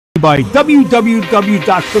by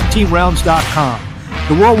www.15rounds.com,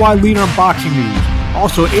 the worldwide leader in boxing news.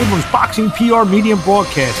 Also, Abrams Boxing PR Media and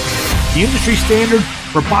Broadcasting, the industry standard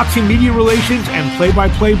for boxing media relations and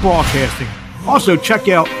play-by-play broadcasting. Also, check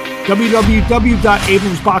out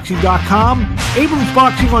www.abramsboxing.com, Abrams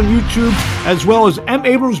Boxing on YouTube, as well as M.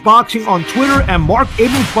 Abrams Boxing on Twitter and Marc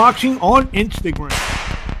Abrams Boxing on Instagram.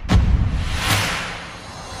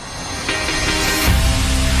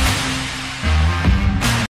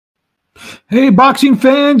 Hey, boxing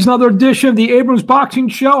fans, another edition of the Abrams Boxing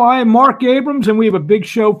Show. I am Marc Abrams, and we have a big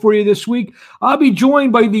show for you this week. I'll be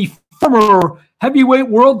joined by the former heavyweight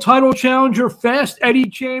world title challenger, Fast Eddie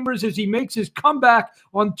Chambers, as he makes his comeback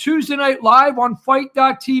on Tuesday Night Live on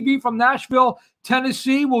Fight.tv from Nashville,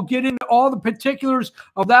 Tennessee. We'll get into all the particulars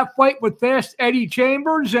of that fight with Fast Eddie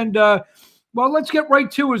Chambers. And, well, let's get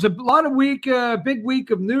right to it. It was a lot of big week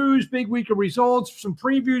of news, big week of results, some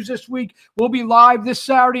previews this week. We'll be live this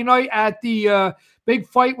Saturday night at the big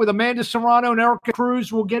fight with Amanda Serrano and Erica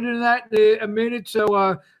Cruz. We'll get into that in a minute.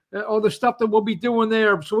 So, all the stuff that we'll be doing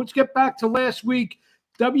there. So let's get back to last week.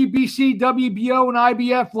 WBC, WBO, and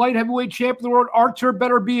IBF light heavyweight champion of the world, Artur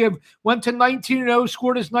Beterbiev, went to 19-0,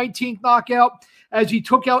 scored his 19th knockout as he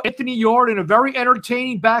took out Anthony Yarde in a very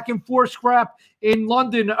entertaining back-and-forth scrap in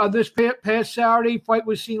London this past Saturday. Fight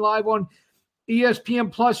was seen live on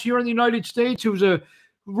ESPN Plus here in the United States. It was a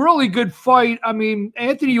really good fight. I mean,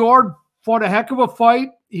 Anthony Yarde fought a heck of a fight.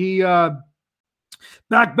 He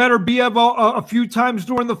backed Beterbiev a few times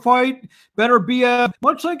during the fight. Beterbiev,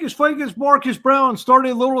 much like his fight against Marcus Brown,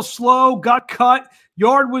 started a little slow, got cut.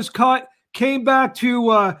 Yarde was cut, came back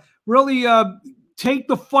to really take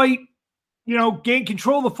the fight, gain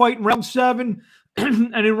control of the fight in round 7.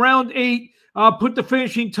 And in round 8, put the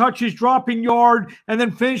finishing touches, dropping Yarde, and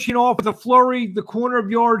then finishing off with a flurry. The corner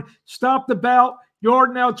of Yarde stopped the bout.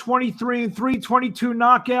 Yarde now 23-3, 22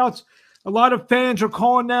 knockouts. A lot of fans are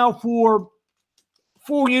calling now for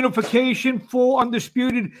full unification, full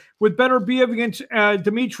undisputed with Beterbiev against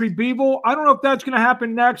Dimitri Bivol. I don't know if that's going to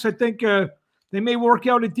happen next. I think they may work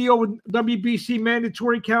out a deal with WBC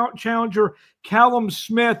mandatory challenger Callum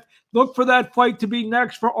Smith. Look for that fight to be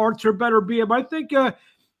next for Artur Beterbiev. I think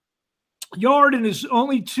Yarde, in his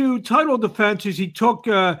only 2 title defenses, he took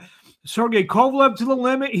Sergey Kovalev to the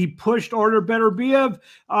limit. He pushed Artur Beterbiev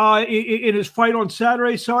in his fight on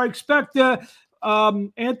Saturday. So I expect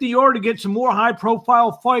Anthony Yarde to get some more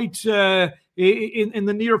high-profile fights in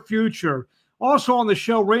the near future. Also on the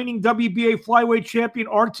show, reigning WBA flyweight champion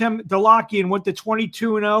Artem Dalakian went to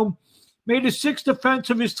 22-0. Made his 6th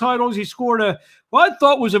defense of his titles. He scored what I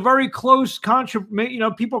thought was a very close,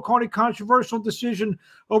 people calling it controversial decision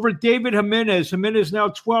over David Jimenez. Jimenez now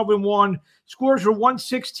 12-1. Scores were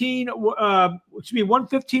 115,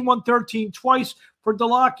 113 twice for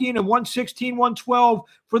Dalakian and 116-112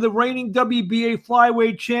 for the reigning WBA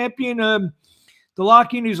flyweight champion.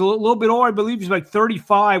 Dalakian is a little bit older. I believe he's like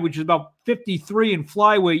 35, which is about 53 in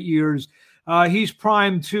flyweight years. He's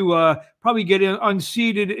primed to probably get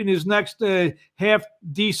unseated in his next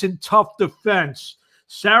half-decent, tough defense.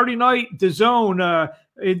 Saturday night, DAZN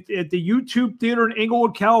at the YouTube Theater in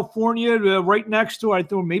Inglewood, California, right next to, I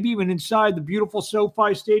thought maybe even inside the beautiful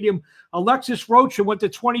SoFi Stadium. Alexis Rocha went to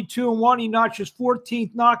 22-1. He notched his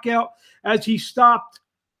 14th knockout as he stopped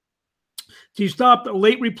a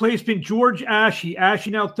late replacement George Ashe. Ashe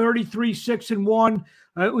now 33-6-1.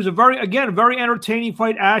 It was a very entertaining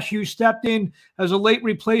fight. Ashe, who stepped in as a late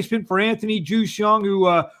replacement for Anthony Juice Young, who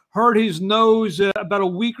hurt his nose about a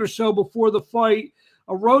week or so before the fight.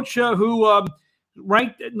 Rocha, who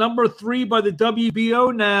ranked at number 3 by the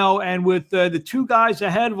WBO now, and with the 2 guys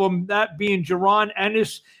ahead of him, that being Jaron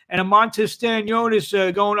Ennis and Amantis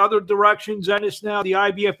Stanionis going other directions. Ennis now the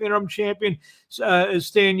IBF interim champion,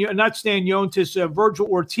 Virgil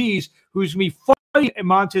Ortiz, who's going to be fighting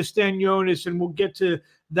Amantis Stanionis, and we'll get to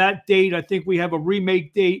that date. I think we have a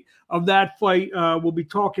remake date of that fight. We'll be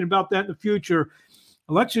talking about that in the future.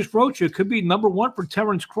 Alexis Rocha could be number 1 for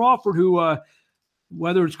Terrence Crawford, who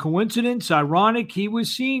whether it's coincidence, ironic, he was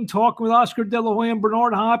seen talking with Oscar De La Hoya and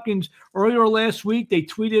Bernard Hopkins earlier last week. They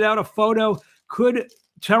tweeted out a photo. Could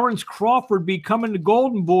Terrence Crawford be coming to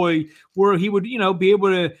Golden Boy, where he would, be able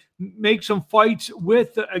to make some fights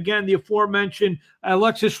with, again, the aforementioned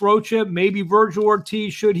Alexis Rocha, maybe Virgil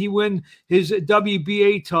Ortiz, should he win his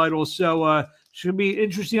WBA title. So should be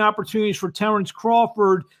interesting opportunities for Terrence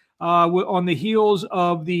Crawford on the heels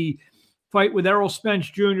of the fight with Errol Spence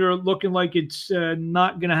Jr. looking like it's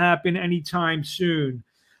not going to happen anytime soon.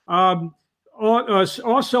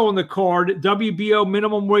 Also on the card, WBO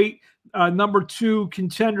minimum weight number 2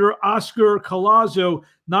 contender Oscar Collazo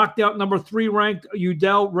knocked out number 3 ranked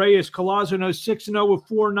Udell Reyes. Collazo now 6-0 with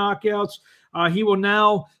 4 knockouts. He will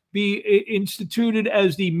now be instituted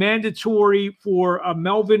as the mandatory for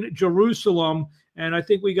Melvin Jerusalem. And I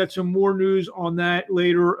think we got some more news on that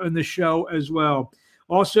later in the show as well.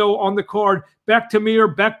 Also on the card, Beck the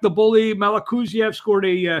Bully Malakuziev scored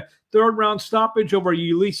a third-round stoppage over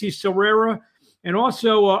Ulysses Serrera. And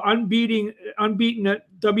also unbeaten at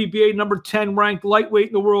WBA number 10 ranked lightweight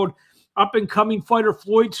in the world, up-and-coming fighter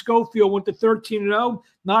Floyd Schofield went to 13-0,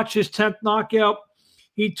 notched his 10th knockout.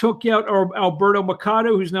 He took out Alberto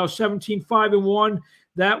Mercado, who's now 17-5-1.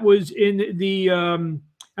 That was in the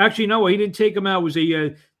actually, no, he didn't take him out. It was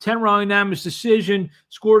a 10-round unanimous decision.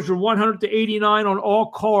 Scores were 100-89 on all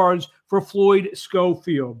cards for Floyd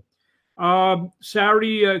Schofield. Friday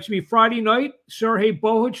night, Sergey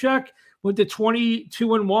Bohacek went to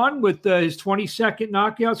 22-1 with his 22nd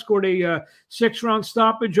knockout. Scored a 6-round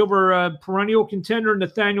stoppage over perennial contender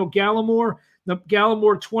Nathaniel Gallimore.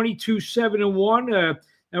 Gallimore 22-7-1.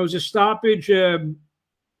 That was a stoppage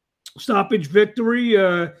victory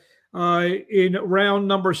in round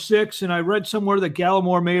number 6. And I read somewhere that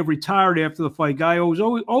Gallimore may have retired after the fight. Guy was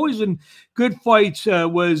always in good fights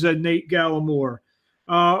was Nate Gallimore.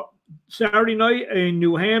 Saturday night in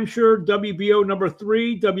New Hampshire, WBO number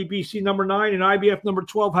 3, WBC number 9, and IBF number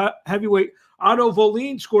 12 heavyweight Otto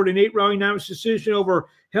Volin scored an 8-round unanimous decision over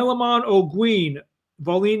Helaman O'Guin.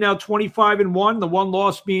 Volin now 25-1, the one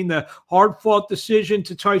loss being the hard-fought decision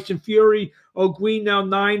to Tyson Fury. O'Guin now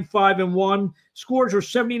 9-5-1. Scores are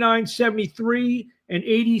 79-73 and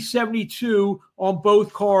 80-72 on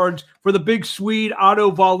both cards for the big Swede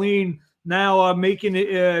Otto Volin. Now making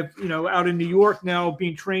it, out in New York now,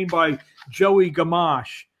 being trained by Joey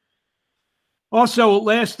Gamache. Also,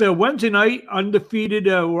 last Wednesday night, undefeated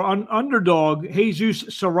underdog Jesus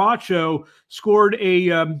Saracho scored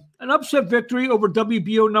an upset victory over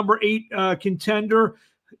WBO number 8 contender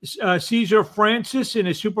Cesar Francis in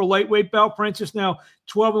a super lightweight bout. Francis now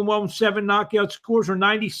 12-1 with 7 knockout. Scores are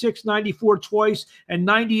 96-94 twice and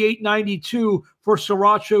 98-92 for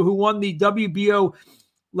Saracho, who won the WBO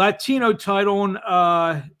Latino title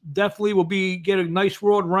and definitely will get a nice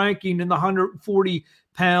world ranking in the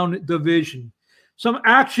 140-pound division. Some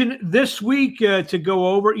action this week to go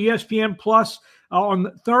over. ESPN Plus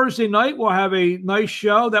on Thursday night will have a nice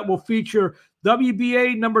show that will feature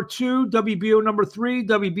WBA number 2, WBO number 3,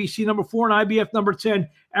 WBC number 4, and IBF number 10.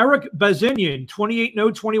 Eric Bazinian,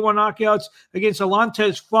 28-0, 21 knockouts against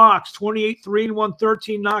Alantez Fox, 28-3-1,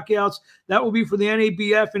 13 knockouts. That will be for the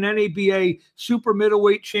NABF and NABA Super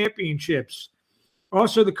Middleweight Championships.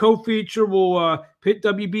 Also, the co-feature will pit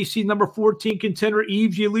WBC number 14 contender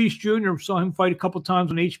Yves Yildiz Jr. Saw him fight a couple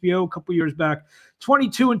times on HBO a couple years back.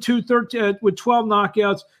 22-2 with 12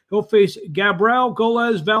 knockouts. He'll face Gabriel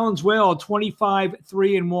Golez Valenzuela,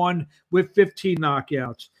 25-3-1 with 15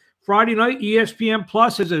 knockouts. Friday night, ESPN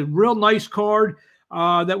Plus has a real nice card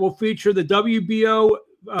that will feature the WBO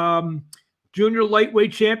Junior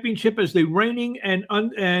Lightweight Championship as the reigning and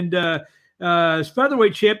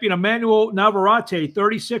featherweight champion Emmanuel Navarrete,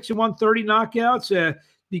 36-1, 30 knockouts.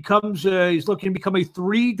 He's looking to become a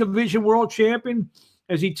 3-division world champion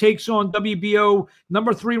as he takes on WBO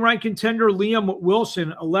number 3 ranked contender Liam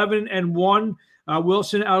Wilson, 11-1.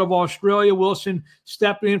 Wilson out of Australia. Wilson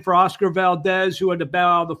stepping in for Oscar Valdez, who had to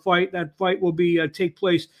bow out of the fight. That fight will take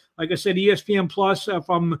place, like I said, ESPN Plus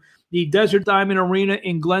from the Desert Diamond Arena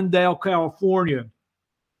in Glendale, California.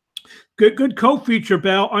 Good co-feature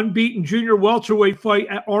bout, unbeaten junior welterweight fight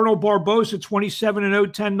at Arnold Barbosa,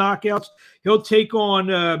 27-0, 10 knockouts. He'll take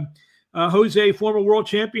on Jose, former world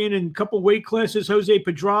champion in a couple weight classes, Jose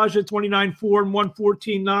Pedraza, 29-4 and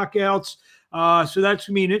 114 knockouts. So that's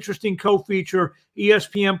going to be an interesting co-feature,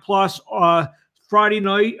 ESPN Plus Friday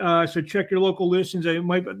night. So check your local listings. It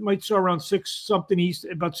might start around 6-something East,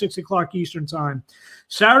 about 6 o'clock Eastern time.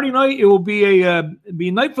 Saturday night, it will be a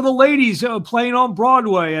night for the ladies playing on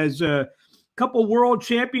Broadway as a couple world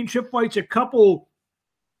championship fights, a couple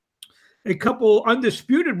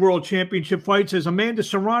undisputed world championship fights as Amanda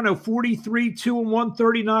Serrano, 43-2-1,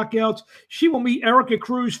 30 knockouts. She will meet Erica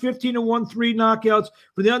Cruz, 15-1, 3 knockouts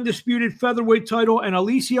for the undisputed featherweight title. And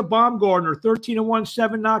Alicia Baumgartner, 13-1,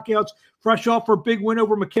 7 knockouts. Fresh off her big win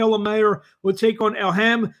over Michaela Mayer, will take on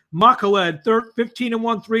Elham Makhaled,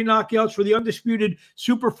 15-1, 3 knockouts for the undisputed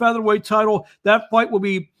super featherweight title. That fight will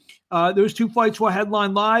be Those two fights will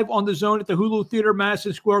headline live on the Zone at the Hulu Theater,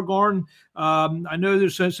 Madison Square Garden. I know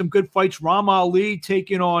there's some good fights. Ram Ali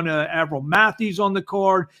taking on Avril Matthews on the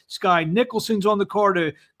card. Sky Nicholson's on the card.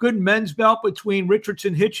 A good men's bout between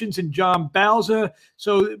Richardson Hitchens and John Bauza.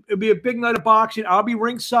 So it'll be a big night of boxing. I'll be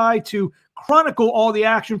ringside to chronicle all the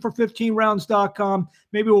action for 15rounds.com.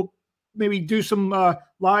 Maybe we'll do some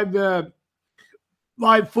live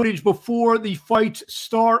footage before the fights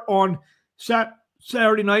start on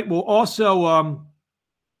Saturday night. We'll also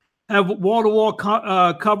have wall-to-wall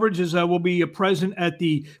coverage as we'll be present at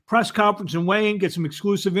the press conference and weigh-in, get some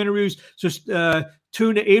exclusive interviews. Just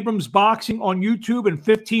tune to Abrams Boxing on YouTube and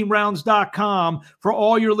 15rounds.com for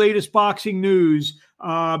all your latest boxing news,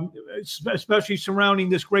 especially surrounding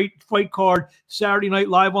this great fight card Saturday night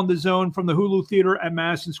live on the Zone from the Hulu Theater at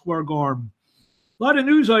Madison Square Garden. A lot of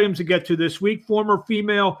news items to get to this week. Former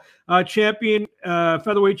female champion,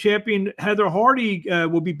 featherweight champion Heather Hardy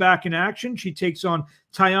will be back in action. She takes on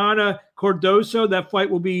Tayana Cardoso. That fight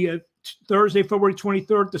will be Thursday, February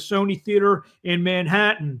 23rd at the Sony Theater in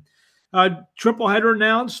Manhattan. Triple header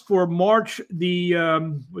announced for March the,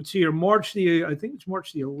 let's see here, I think it's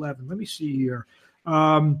March the 11th. Let me see here.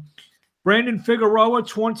 Brandon Figueroa,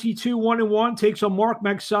 22-1-1, takes on Marc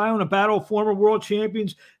Magsayo in a battle of former world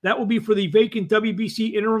champions. That will be for the vacant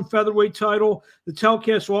WBC interim featherweight title. The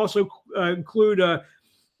telecast will also include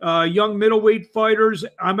young middleweight fighters.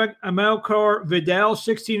 Amilcar Vidal,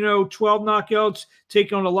 16-0, 12 knockouts,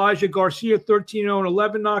 taking on Elijah Garcia, 13-0 and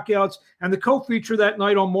 11 knockouts. And the co-feature that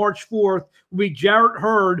night on March 4th will be Jarrett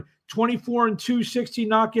Hurd, 24-2, 16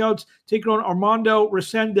 knockouts, taking on Armando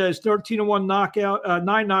Resendez, 13-1 knockout, 9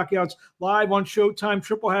 knockouts, live on Showtime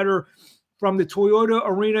triple header from the Toyota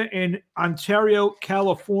Arena in Ontario,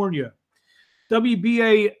 California.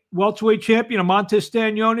 WBA welterweight champion Amante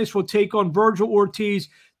Stanionis will take on Virgil Ortiz.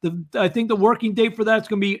 I think the working date for that's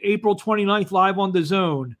going to be April 29th, live on the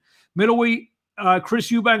Zone. Middleweight Chris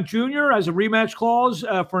Eubank Jr. has a rematch clause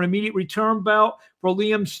for an immediate return bout for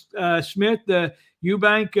Liam Smith.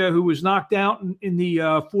 Eubank, who was knocked out in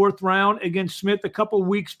the fourth round against Smith a couple of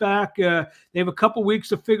weeks back. They have a couple of weeks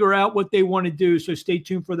to figure out what they want to do, so stay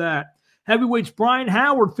tuned for that. Heavyweights Brian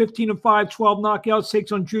Howard, 15-5, 12 knockouts,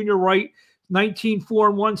 takes on Junior Wright,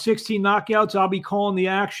 19-4-1, 16 knockouts. I'll be calling the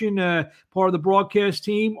action, part of the broadcast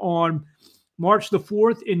team, on March the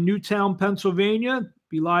 4th in Newtown, Pennsylvania.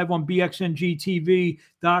 Be live on bxngtv.com.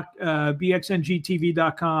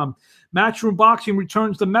 Matchroom Boxing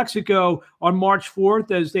returns to Mexico on March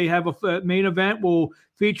 4th as they have a main event. Will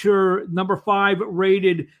feature number 5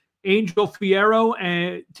 rated Angel Fierro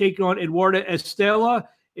and taking on Eduarda Estela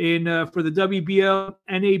for the WBO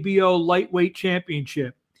NABO Lightweight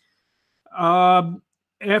Championship. After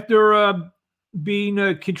being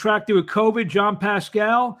contracted with COVID, John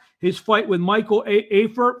Pascal, his fight with Michael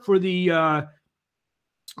Afert for the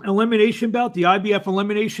elimination bout, the IBF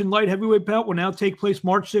elimination light heavyweight bout, will now take place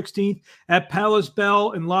March 16th at Palace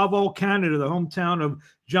Bell in Laval, Canada, the hometown of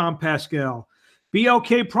John Pascal.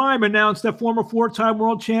 BLK Prime announced that former 4-time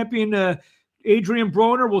world champion Adrian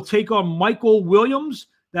Broner will take on Michael Williams.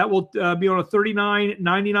 That will be on a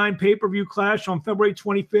 $39.99 pay-per-view clash on February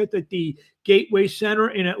 25th at the Gateway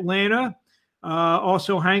Center in Atlanta.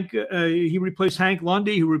 Also, he replaced Hank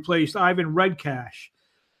Lundy, who replaced Ivan Redcash.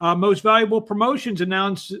 Most Valuable Promotions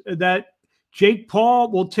announced that Jake Paul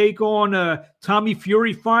will take on Tommy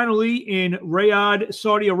Fury finally in Riyadh,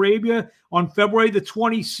 Saudi Arabia on February the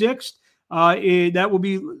 26th. That will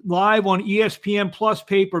be live on ESPN Plus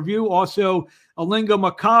pay-per-view. Also, Alinga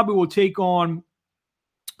Makabu will take on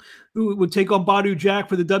Badu Jack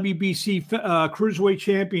for the WBC Cruiserweight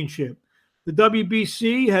Championship. The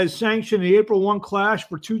WBC has sanctioned the April 1 clash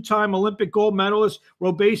for 2-time Olympic gold medalist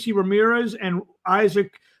Robesi Ramirez and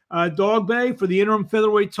Isaac Dogbe for the interim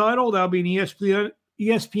featherweight title. That'll be an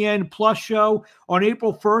ESPN Plus show on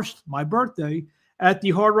April 1st, my birthday, at the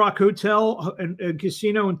Hard Rock Hotel and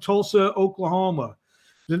Casino in Tulsa, Oklahoma.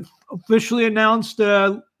 Then officially announced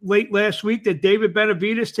late last week that David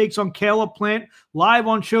Benavidez takes on Caleb Plant live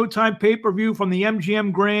on Showtime pay-per-view from the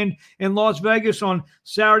MGM Grand in Las Vegas on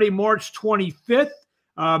Saturday, March 25th.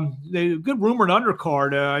 The good rumored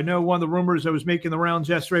undercard. I know one of the rumors that was making the rounds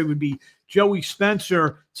yesterday would be Joey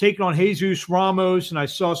Spencer taking on Jesus Ramos, and I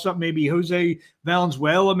saw something maybe Jose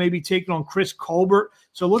Valenzuela maybe taking on Chris Colbert.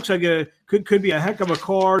 So it looks like could be a heck of a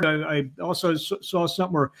card. I also saw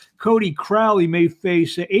something where Cody Crowley may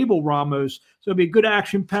face Abel Ramos. So it'll be a good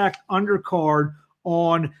action-packed undercard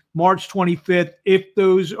on March 25th if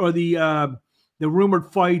those are the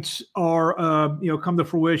rumored fights are come to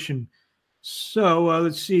fruition. So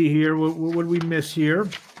let's see here. What did we miss here?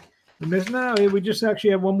 No, we just actually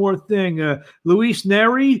have one more thing. Luis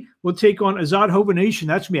Neri will take on Azad Hovhannisyan.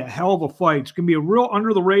 That's going to be a hell of a fight. It's going to be a real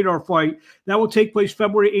under-the-radar fight. That will take place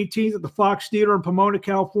February 18th at the Fox Theater in Pomona,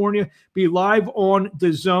 California. Be live on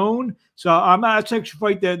DAZN. So that's actually a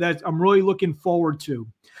fight that I'm really looking forward to.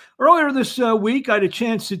 Earlier this week, I had a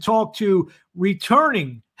chance to talk to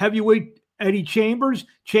returning heavyweight Eddie Chambers.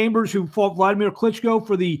 Chambers, who fought Vladimir Klitschko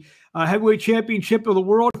for the heavyweight championship of the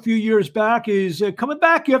world a few years back, is coming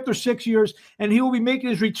back after 6 years, and he will be making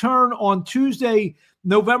his return on Tuesday,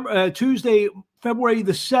 February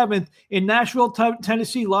the 7th in Nashville,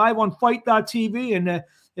 Tennessee, live on Fight.tv. And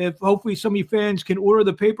if hopefully some of you fans can order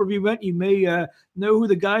the pay-per-view event, you may know who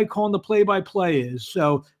the guy calling the play-by-play is.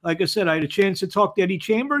 So, like I said, I had a chance to talk to Eddie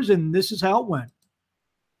Chambers, and this is how it went.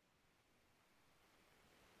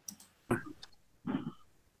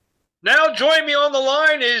 Now joining me on the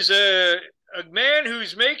line is a man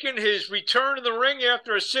who's making his return to the ring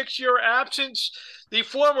after a 6-year absence, the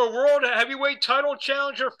former world heavyweight title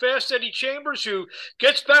challenger, Fast Eddie Chambers, who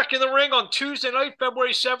gets back in the ring on Tuesday night,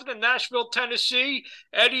 February 7th in Nashville, Tennessee.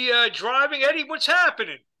 Eddie driving. Eddie, what's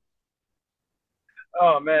happening?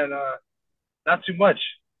 Oh, man, not too much,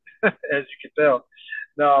 as you can tell.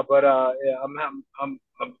 No, but yeah, I'm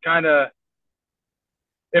kind of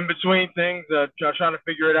in between things, trying to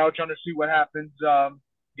figure it out, trying to see what happens,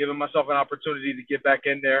 giving myself an opportunity to get back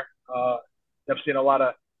in there. I've seen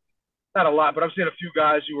not a lot, but I've seen a few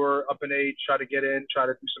guys who are up in age try to get in, try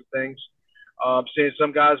to do some things. Seeing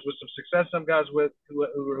some guys with some success, some guys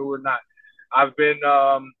who are not. I've been,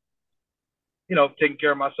 taking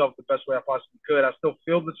care of myself the best way I possibly could. I still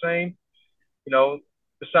feel the same,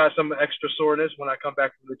 besides some extra soreness when I come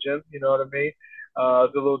back from the gym, you know what I mean?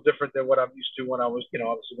 It's a little different than what I'm used to when I was,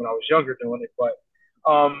 obviously when I was younger doing it. But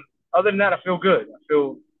other than that, I feel good.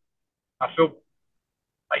 I feel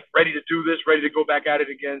like ready to do this, ready to go back at it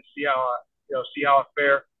again, see how I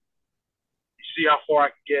fare, see how far I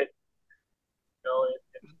can get,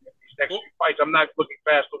 in these next few fights. I'm not looking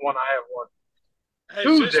past the one I have won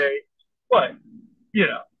Tuesday, but,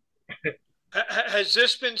 Has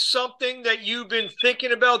this been something that you've been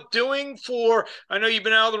thinking about doing for, I know you've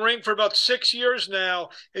been out of the ring for about 6 years now.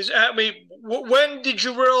 When did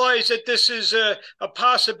you realize that this is a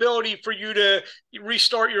possibility for you to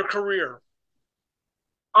restart your career?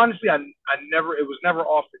 Honestly, it was never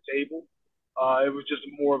off the table. It was just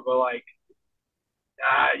more of a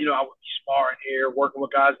I would be sparring here, working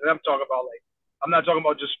with guys. And I'm not talking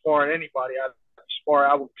about just sparring anybody. I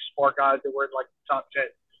would spar guys that were in the top 10.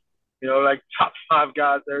 Top 5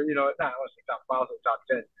 guys there, not I want to say top 5, but top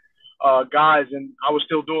 10 guys, and I was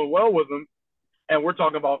still doing well with them. And we're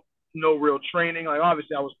talking about no real training.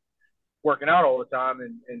 Obviously, I was working out all the time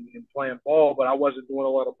and playing ball, but I wasn't doing a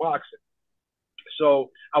lot of boxing. So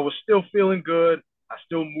I was still feeling good. I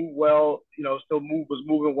still moved well, was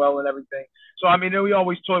moving well and everything. So, we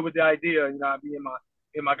always toyed with the idea, me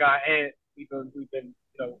and my guy, and we've been,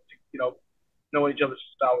 knowing each other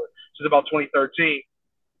since about 2013.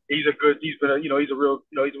 He's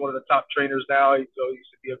one of the top trainers now. He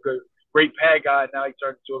used to be a great pad guy. Now he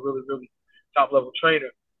turned into a really, really top level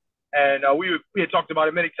trainer. And we had talked about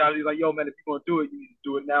it many times. He's like, yo, man, if you're going to do it, you need to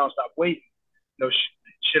do it now and stop waiting.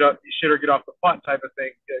 Shit or get off the pot type of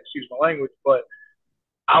thing. Excuse my language. But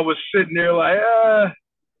I was sitting there like,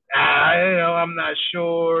 I'm not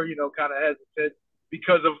sure, kind of hesitant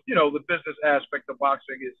because of, the business aspect of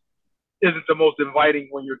boxing isn't the most inviting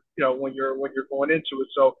when you're going into it.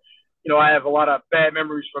 So, I have a lot of bad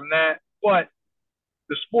memories from that, but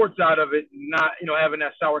the sports side of it, not, having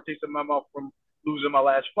that sour taste in my mouth from losing my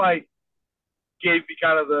last fight gave me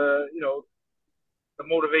kind of the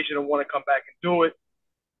motivation to want to come back and do it,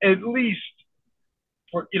 at least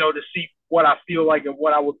for, to see what I feel like and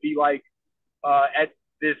what I would be like at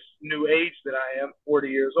this new age that I am, 40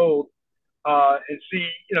 years old, and see,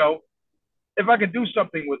 if I can do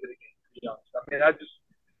something with it again.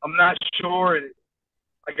 I'm not sure. And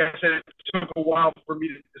like I said, it took a while for me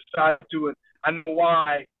to decide to, and I know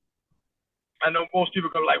why. I know most people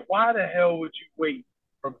go like, why the hell would you wait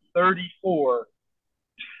from 34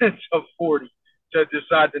 to 40 to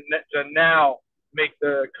decide to now make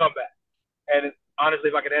the comeback? And honestly,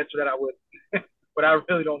 if I could answer that, I would. But I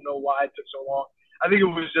really don't know why it took so long. I think it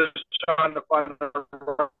was just trying to find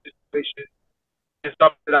a situation and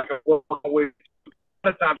something that I could work with. A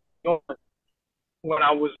lot of times, when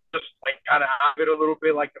I was just kind of out of it a little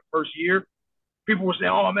bit, like the first year, people were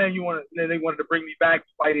saying, "Oh man, they wanted to bring me back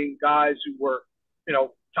fighting guys who were,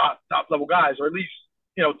 top level guys, or at least,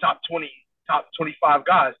 top 20, top 25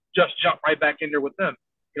 guys. Just jump right back in there with them,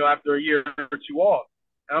 after a year or two off."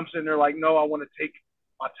 And I'm sitting there like, no, I want to take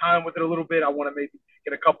my time with it a little bit. I want to maybe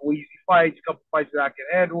get a couple easy fights, a couple fights that I can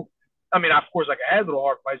handle. I mean, of course, I can handle the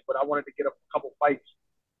hard fights, but I wanted to get a couple fights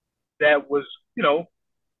that was,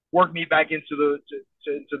 work me back into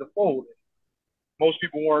the fold. Most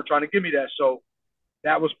people weren't trying to give me that, so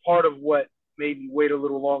that was part of what made me wait a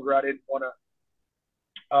little longer. I didn't want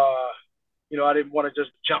to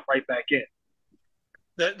just jump right back in.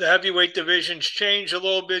 The heavyweight division's changed a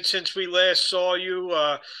little bit since we last saw you.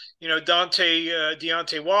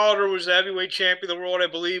 Deontay Wilder was the heavyweight champion of the world, I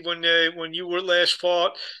believe, when you were last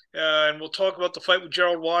fought. And we'll talk about the fight with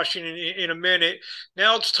Gerald Washington in a minute.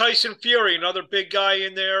 Now it's Tyson Fury, another big guy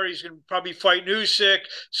in there. He's going to probably fight Usyk,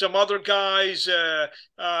 some other guys,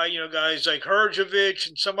 guys like Herjavec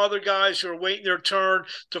and some other guys who are waiting their turn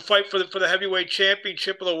to fight for the heavyweight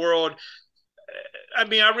championship of the world. I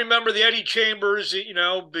mean, I remember the Eddie Chambers,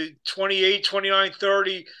 28, 29,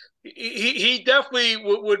 30. He definitely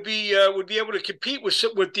would be able to compete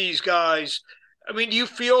with these guys. I mean, do you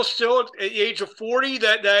feel still at the age of 40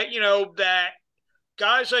 that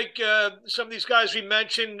guys like some of these guys we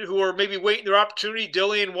mentioned who are maybe waiting their opportunity,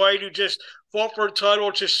 Dillian White, who just fought for a title,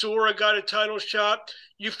 Chisora got a title shot.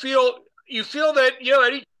 You feel that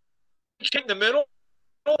Eddie in the middle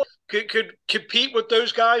could compete with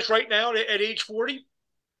those guys right now at age 40?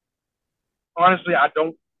 Honestly, I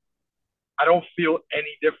don't feel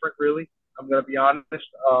any different, really. I'm going to be honest.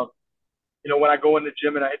 When I go in the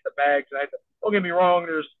gym and I hit the bags, don't get me wrong,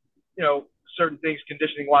 there's, certain things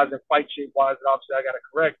conditioning-wise and fight shape-wise that obviously I got to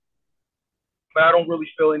correct. But I don't really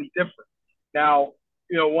feel any different. Now,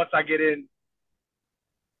 once I get in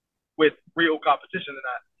with real competition, and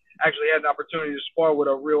I actually had an opportunity to spar with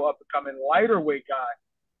a real up-and-coming lighter weight guy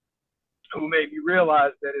who made me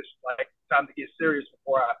realize that it's like time to get serious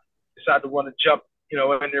before I decide to want to jump, in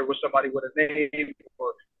there with somebody with a name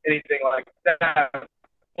or anything like that.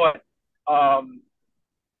 But I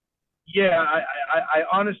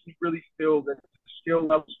honestly really feel that the skill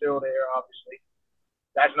level's still there. Obviously,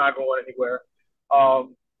 that's not going anywhere.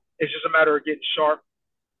 It's just a matter of getting sharp,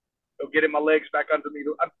 getting my legs back under me.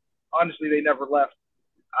 Honestly, they never left.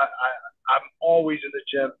 I'm always in the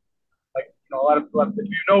gym. Like, a lot of people, if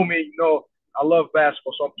you know me, I love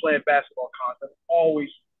basketball, so I'm playing basketball constantly.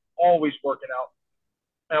 Always working out.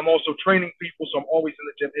 And I'm also training people, so I'm always in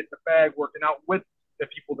the gym, hitting the bag, working out with the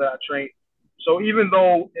people that I train. So even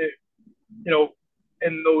though,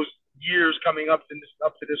 in those years coming up to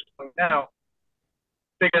this point now,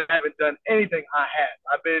 I think I haven't done anything I have.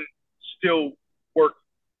 I've been still working.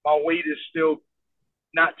 My weight is still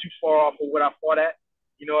not too far off of what I fought at.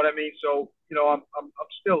 You know what I mean? So, I'm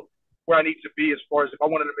still where I need to be as far as if I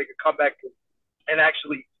wanted to make a comeback and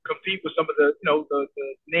actually compete with some of the,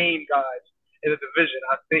 the name guys in the division.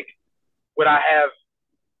 I think what I have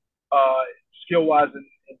skill-wise and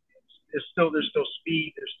there's still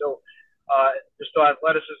speed, there's still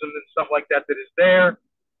athleticism and stuff like that is there.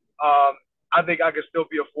 I think I could still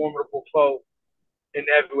be a formidable foe in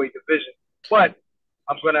the heavyweight division. But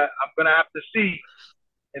I'm gonna have to see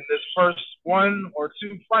in this first one or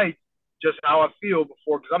two fights just how I feel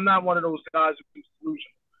before, because I'm not one of those guys who's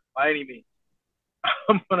delusional by any means.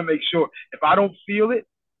 I'm going to make sure if I don't feel it,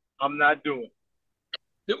 I'm not doing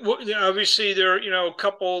it. Obviously, there are, a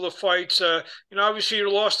couple of the fights. Obviously,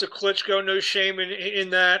 you lost to Klitschko, no shame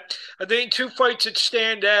in that. I think two fights that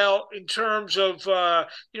stand out in terms of,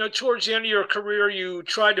 towards the end of your career, you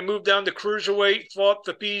tried to move down to cruiserweight, fought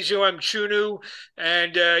the Fabrizio Mchunu,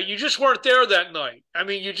 and you just weren't there that night. I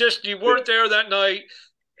mean, you weren't there that night.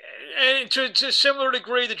 And to a similar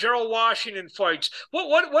degree, the Gerald Washington fights.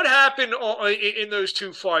 What happened in those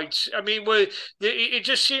two fights? I mean, it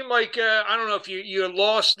just seemed like I don't know if you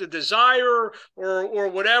lost the desire or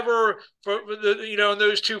whatever for the in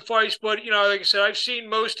those two fights. But like I said, I've seen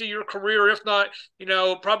most of your career, if not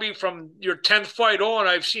probably from your 10th fight on.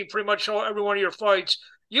 I've seen pretty much every one of your fights.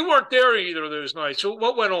 You weren't there either of those nights. So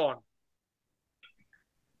what went on?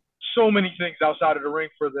 So many things outside of the ring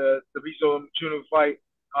for the Fabrizio Mchunu fight.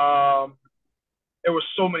 There was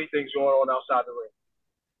so many things going on outside the ring,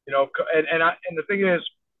 and the thing is,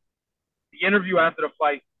 the interview after the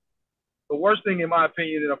fight, the worst thing in my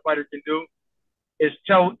opinion that a fighter can do is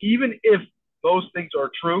tell, even if those things are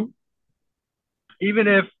true, even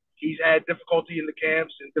if he's had difficulty in the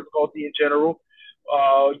camps and difficulty in general,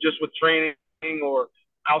 just with training or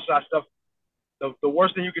outside stuff, the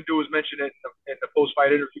worst thing you can do is mention it in the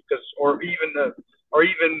post-fight interview, or even the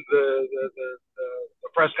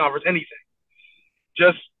press conference, anything.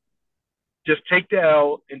 Just take the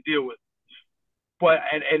L and deal with it. But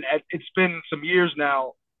and it's been some years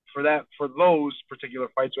now for those particular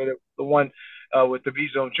fights. Right? The one with the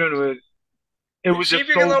Fabrizio Mchunu is it was See just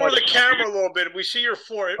if you so can lower much. the camera a little bit. We see your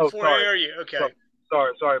four area. Okay.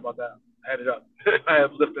 Sorry about that. I had it up. I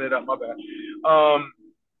have lifted it up. My bad.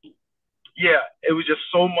 Yeah, it was just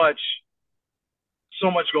so much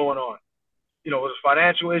going on. You know, there was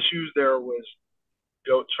financial issues. There was,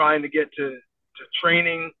 you know, trying to get to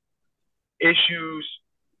training issues.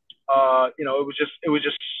 You know, it was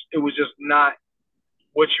just not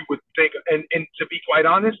what you would think. And to be quite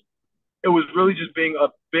honest, it was really just being a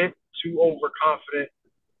bit too overconfident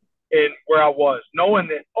in where I was, knowing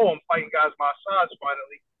that, I'm fighting guys my size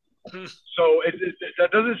finally. So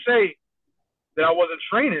that doesn't say that I wasn't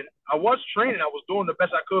training. I was training. I was doing the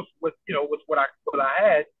best I could with what I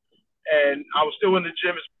had, and I was still in the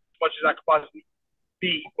gym as much as I could possibly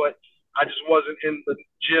be, but I just wasn't in the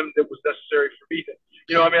gym that was necessary for me.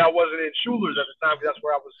 You know, I mean, I wasn't in Schuler's at the time because that's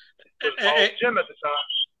where I was my own gym at the time.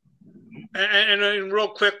 And real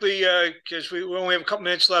quickly, because we only have a couple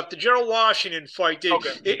minutes left, the Gerald Washington fight,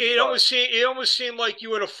 it almost seemed like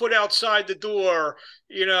you had a foot outside the door,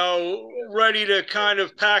 you know, ready to kind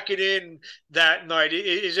of pack it in that night.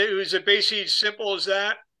 Was it basically as simple as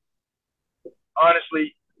that?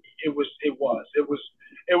 Honestly, it was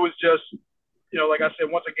just, you know, like I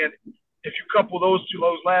said, once again, if you couple those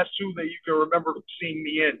last two that you can remember seeing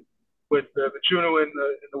me in with the Juno and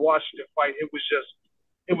the Washington fight, it was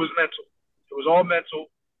mental. It was all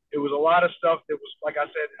mental. It was a lot of stuff that was, like I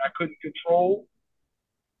said, I couldn't control.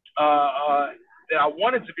 That I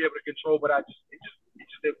wanted to be able to control, but it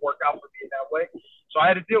just didn't work out for me in that way. So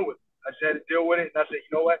I had to deal with it. I just had to deal with it, and I said,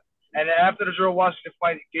 you know what? And then after the Gerald Washington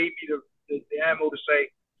fight, it gave me the ammo to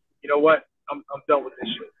say, you know what? I'm done with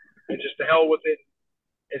this shit, and just to hell with it,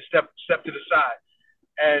 and step to the side.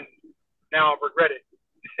 And now I regret it,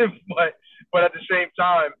 but at the same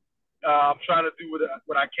time, I'm trying to do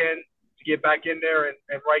what I can to get back in there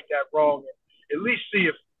and right that wrong, and at least see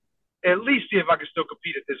if I can still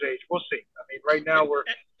compete at this age. We'll see. I mean, right now we're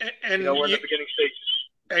in the beginning stages.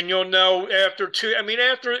 And you'll know after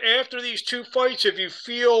these two fights, if you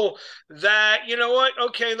feel that, you know what,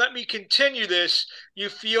 okay, let me continue this, you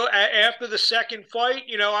feel after the second fight,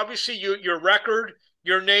 you know, obviously your record,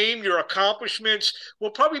 your name, your accomplishments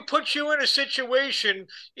will probably put you in a situation,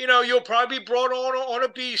 you know, you'll probably be brought on a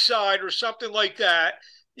B side or something like that.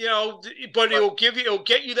 You know, but it'll get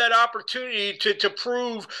you that opportunity to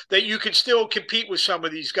prove that you can still compete with some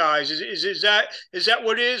of these guys. Is that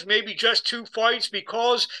what it is? Maybe just two fights,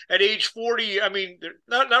 because at age 40, I mean,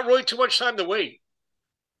 not really too much time to wait.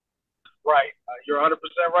 Right, you're 100%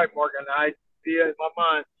 right, Mark. And the idea in my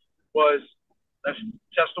mind was, let's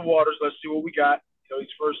test the waters. Let's see what we got. You know,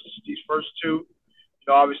 these first two. You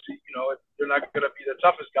know, obviously, you know, they're not going to be the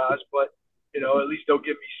toughest guys, but you know, at least they'll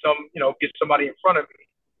give me some. You know, get somebody in front of me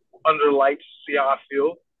under lights, see how I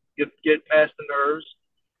feel, get past the nerves.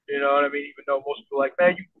 You know what I mean? Even though most people are like,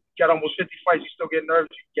 man, you got almost 50 fights, you still get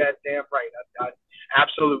nervous. You get damn right.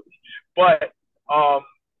 Absolutely. But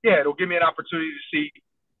yeah, it'll give me an opportunity to see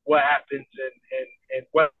what happens and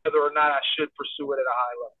whether or not I should pursue it at a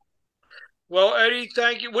high level. Well, Eddie,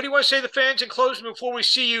 thank you. What do you want to say to the fans in closing before we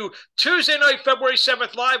see you Tuesday night, February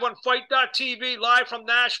 7th, live on Fight.tv, live from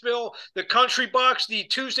Nashville, the Country Box, the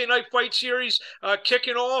Tuesday night fight series,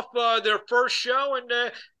 kicking off their first show,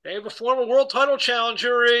 and they have a former world title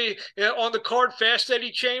challenger on the card, Fast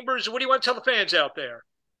Eddie Chambers. What do you want to tell the fans out there?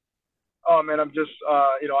 Oh, man, I'm just,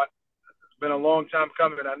 you know, it's been a long time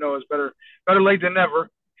coming. I know it's better late than never,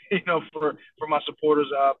 you know, for my supporters,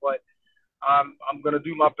 but I'm going to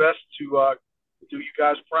do my best to do you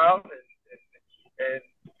guys proud and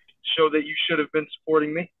show that you should have been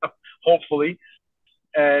supporting me, hopefully.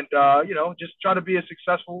 And, you know, just try to be as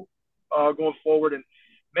successful going forward. And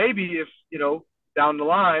maybe if, you know, down the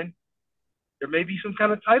line, there may be some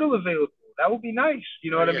kind of title available. That would be nice. You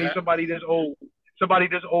know what I mean? Somebody that's old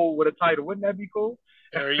with a title. Wouldn't that be cool?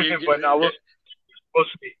 There you go. But now we'll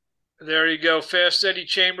see. There you go. Fast Eddie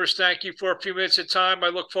Chambers, thank you for a few minutes of time. I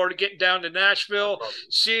look forward to getting down to Nashville,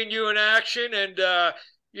 seeing you in action, and,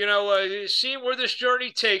 you know, seeing where this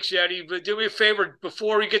journey takes you, Eddie. But do me a favor,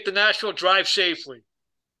 before we get to Nashville, drive safely.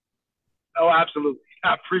 Oh, absolutely.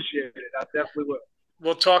 I appreciate it. I definitely will.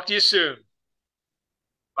 We'll talk to you soon.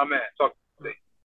 My man. Talk